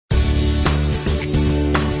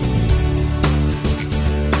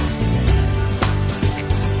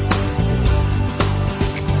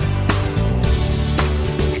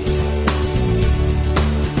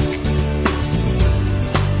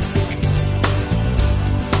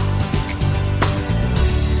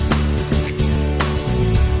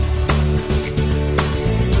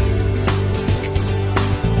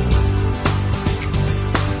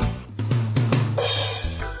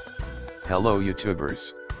Hello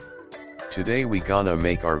YouTubers. Today we gonna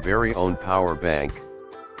make our very own power bank.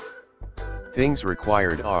 Things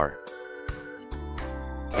required are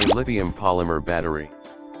a lithium polymer battery,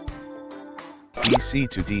 DC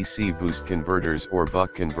to DC boost converters or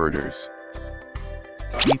buck converters,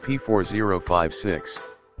 EP4056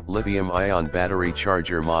 lithium ion battery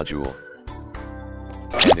charger module,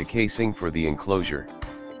 and a casing for the enclosure.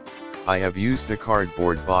 I have used a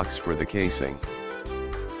cardboard box for the casing.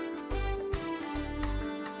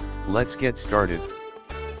 Let's get started.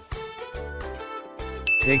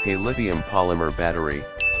 Take a lithium polymer battery,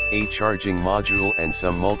 a charging module and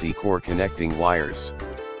some multi-core connecting wires.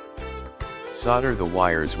 Solder the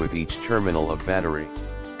wires with each terminal of battery.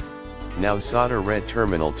 Now solder red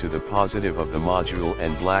terminal to the positive of the module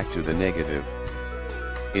and black to the negative.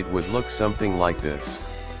 It would look something like this.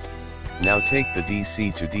 Now take the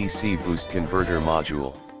DC to DC boost converter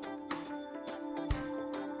module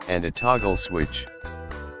and a toggle switch.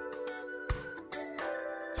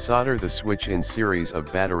 Solder the switch in series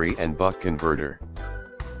of battery and buck converter.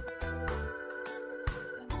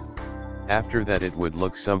 After that it would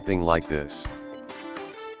look something like this.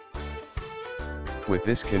 With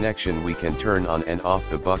this connection we can turn on and off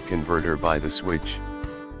the buck converter by the switch.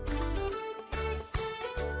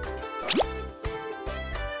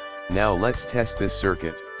 Now let's test this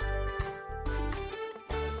circuit.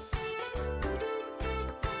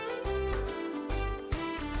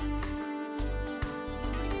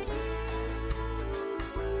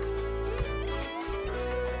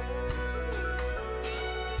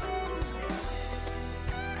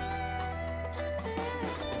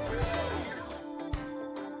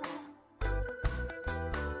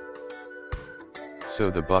 So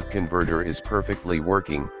the buck converter is perfectly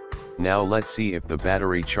working. Now let's see if the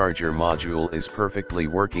battery charger module is perfectly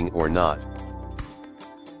working or not.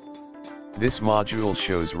 This module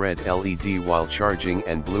shows red LED while charging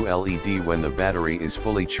and blue LED when the battery is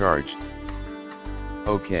fully charged.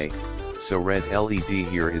 Okay, so red LED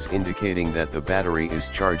here is indicating that the battery is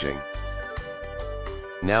charging.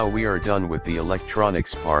 Now we are done with the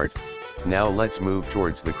electronics part. Now let's move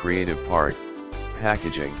towards the creative part,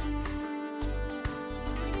 packaging.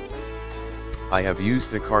 I have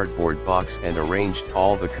used a cardboard box and arranged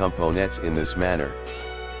all the components in this manner.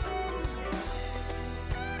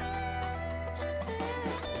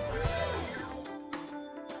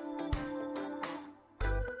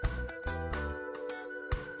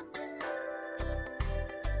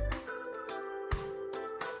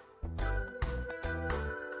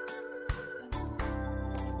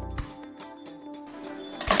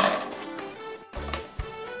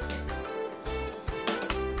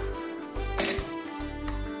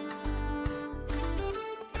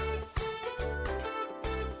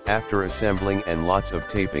 After assembling and lots of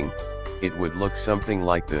taping, it would look something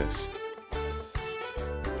like this.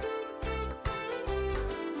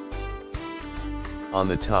 On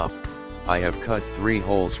the top, I have cut 3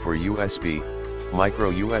 holes for USB,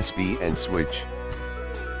 micro USB and switch.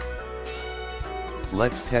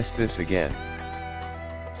 Let's test this again.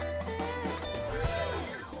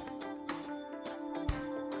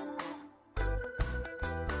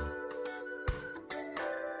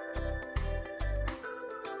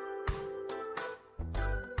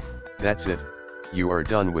 That's it, you are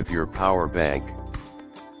done with your power bank.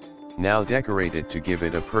 Now decorate it to give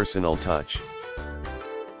it a personal touch.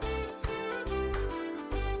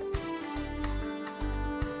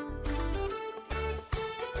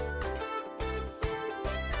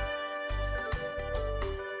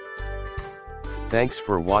 Thanks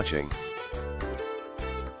for watching.